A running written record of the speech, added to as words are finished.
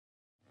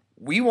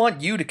We want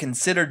you to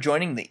consider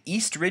joining the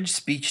East Ridge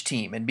Speech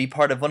Team and be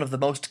part of one of the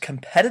most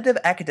competitive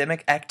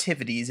academic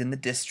activities in the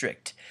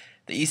district.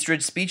 The East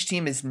Ridge Speech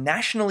Team is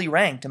nationally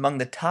ranked among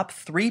the top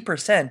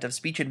 3% of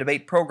speech and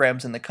debate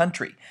programs in the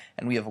country,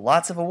 and we have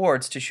lots of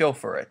awards to show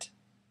for it.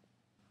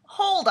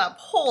 Hold up.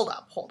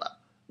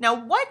 Now,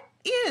 what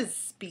is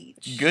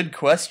speech? Good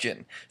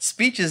question.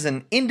 Speech is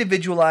an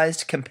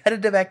individualized,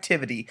 competitive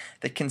activity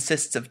that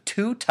consists of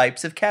two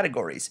types of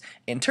categories: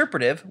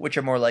 interpretive, which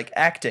are more like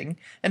acting,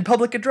 and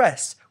public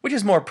address, which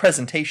is more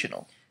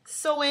presentational.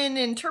 So in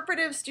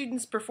interpretive,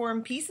 students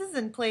perform pieces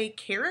and play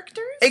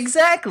characters?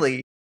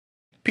 Exactly!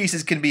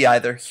 Pieces can be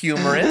either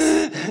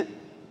humorous...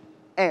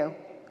 Oh,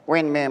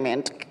 one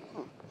moment.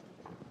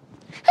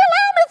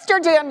 Hello,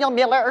 Mr. Daniel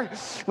Miller.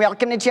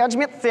 Welcome to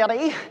Judgment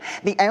City,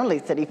 the only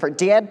city for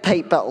dead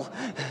people.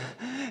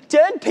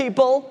 Dead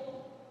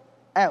people?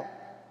 Oh,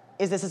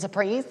 is this a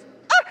surprise?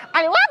 Oh,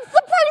 I love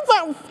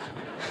surprises!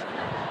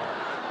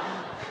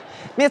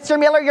 Mr.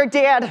 Miller, you're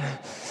dead.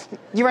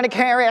 You were in a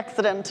car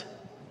accident.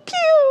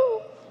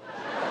 Pew!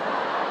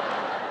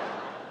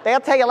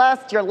 That's how you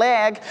lost your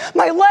leg.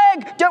 My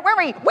leg! Don't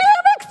worry, we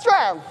have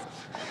extras!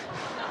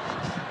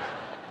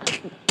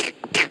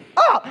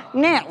 Oh,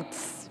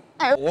 Nance.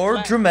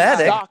 or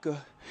dramatic.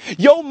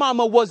 Yo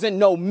mama wasn't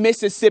no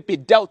Mississippi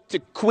Delta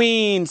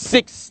Queen.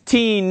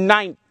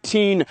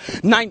 1619,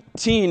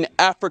 19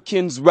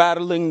 Africans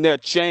rattling their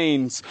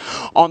chains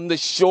on the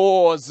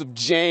shores of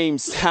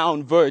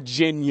Jamestown,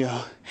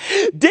 Virginia.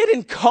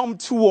 Didn't come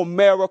to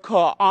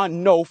America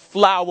on no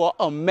flower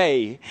of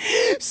May,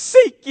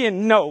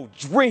 seeking no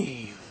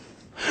dream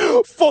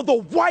for the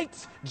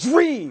white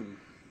dream.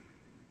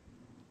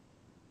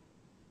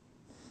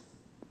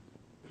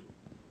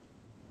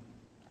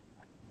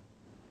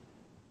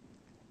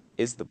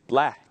 Is the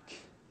black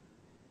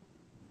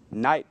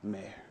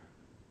nightmare.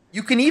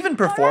 You can even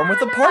perform with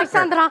a partner.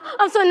 Alexandra,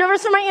 I'm so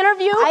nervous for my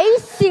interview. I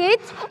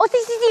sit. Oh,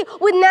 see,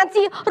 with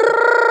Nancy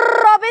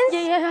Robbins.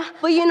 Yeah.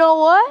 But you know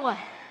what? What?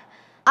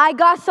 I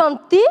got some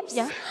tips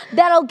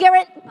that'll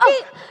guarantee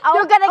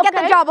you're gonna get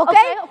the job,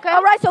 okay?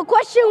 All right, so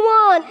question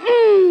one.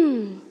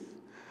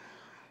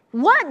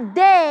 What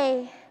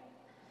day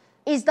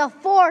is the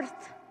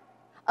 4th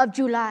of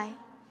July?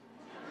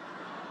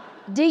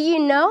 Do you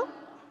know?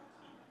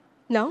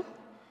 No?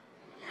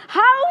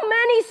 How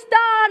many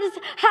stars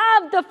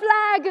have the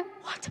flag?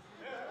 What?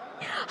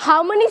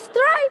 How many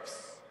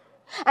stripes?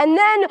 And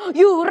then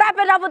you wrap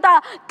it up with a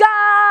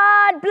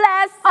God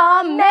bless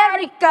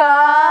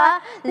America,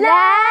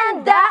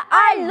 land that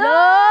I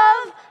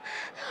love.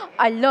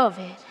 I love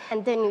it.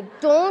 And then you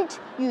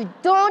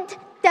don't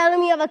tell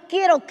me you have a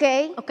kid,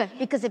 okay? Okay.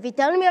 Because if you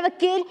tell me you have a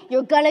kid,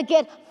 you're gonna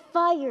get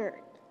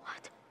fired.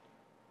 What?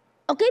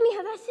 Okay,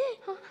 Mija, that's it.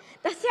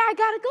 That's it, I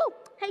gotta go.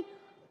 Hey.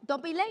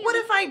 Don't be late. What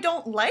if I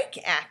don't like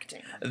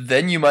acting?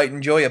 Then you might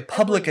enjoy a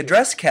public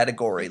address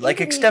category,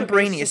 like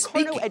extemporaneous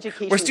speaking,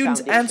 where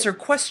students answer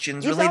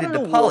questions related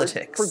to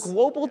politics. For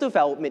global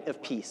development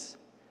of peace.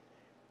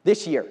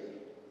 This year,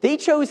 they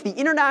chose the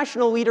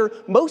international leader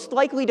most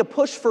likely to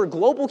push for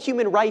global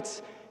human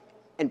rights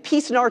and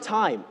peace in our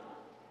time,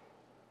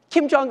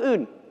 Kim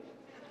Jong-un.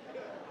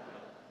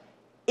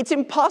 It's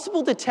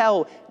impossible to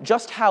tell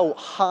just how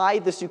high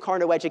the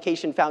Sukarno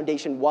Education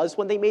Foundation was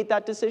when they made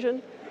that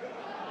decision.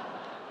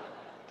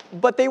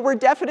 But they were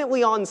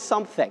definitely on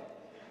something.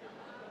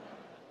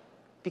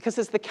 Because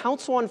as the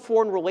Council on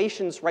Foreign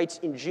Relations writes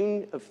in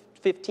June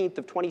 15th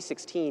of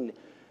 2016,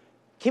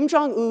 Kim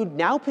Jong-un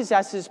now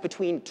possesses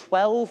between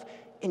 12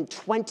 and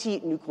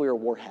 20 nuclear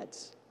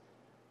warheads.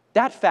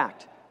 That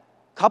fact,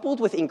 coupled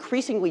with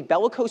increasingly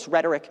bellicose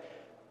rhetoric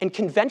and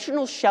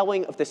conventional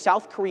shelling of the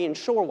South Korean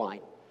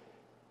shoreline,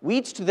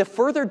 leads to the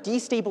further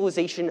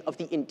destabilization of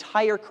the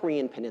entire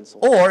Korean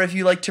peninsula. Or, if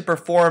you like to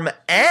perform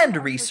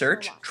and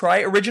research,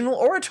 try original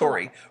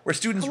oratory, where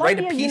students write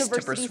a piece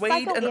to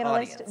persuade an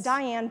audience.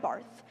 Diane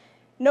Barth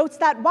notes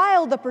that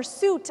while the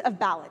pursuit of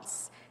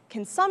balance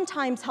can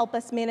sometimes help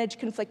us manage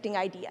conflicting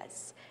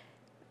ideas,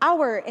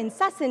 our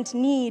incessant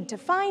need to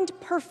find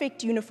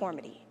perfect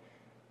uniformity,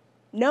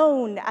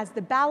 known as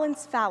the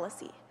balance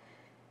fallacy,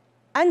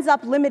 ends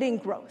up limiting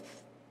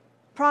growth,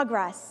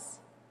 progress,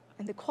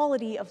 and the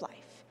quality of life.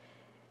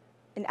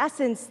 In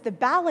essence, the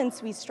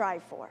balance we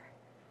strive for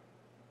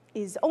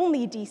is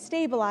only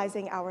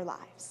destabilizing our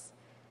lives.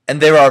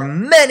 And there are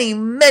many,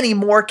 many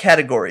more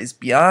categories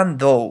beyond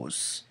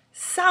those.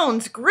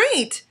 Sounds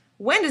great!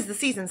 When does the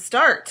season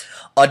start?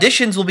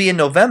 Auditions will be in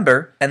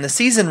November, and the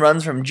season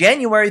runs from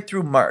January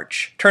through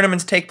March.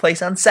 Tournaments take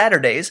place on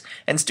Saturdays,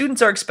 and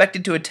students are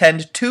expected to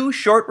attend 2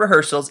 short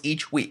rehearsals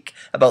each week,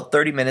 about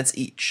 30 minutes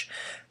each.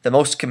 The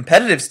most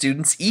competitive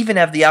students even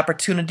have the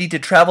opportunity to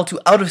travel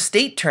to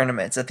out-of-state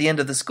tournaments at the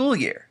end of the school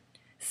year.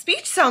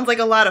 Speech sounds like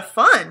a lot of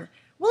fun.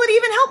 Will it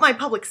even help my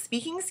public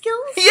speaking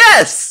skills?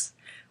 Yes!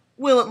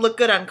 Will it look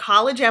good on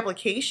college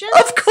applications?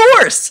 Of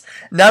course!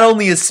 Not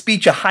only is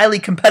speech a highly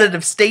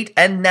competitive state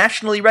and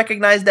nationally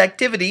recognized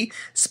activity,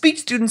 speech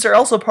students are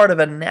also part of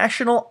a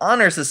National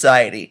Honor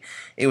Society.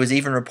 It was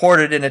even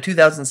reported in a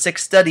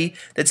 2006 study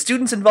that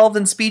students involved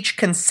in speech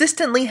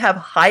consistently have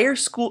higher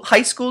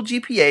high school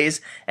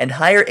GPAs and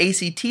higher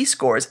ACT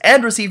scores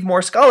and receive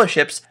more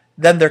scholarships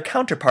than their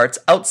counterparts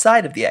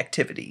outside of the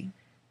activity.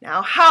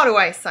 Now, how do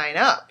I sign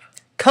up?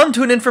 Come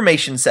to an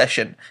information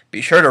session.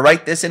 Be sure to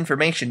write this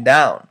information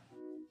down.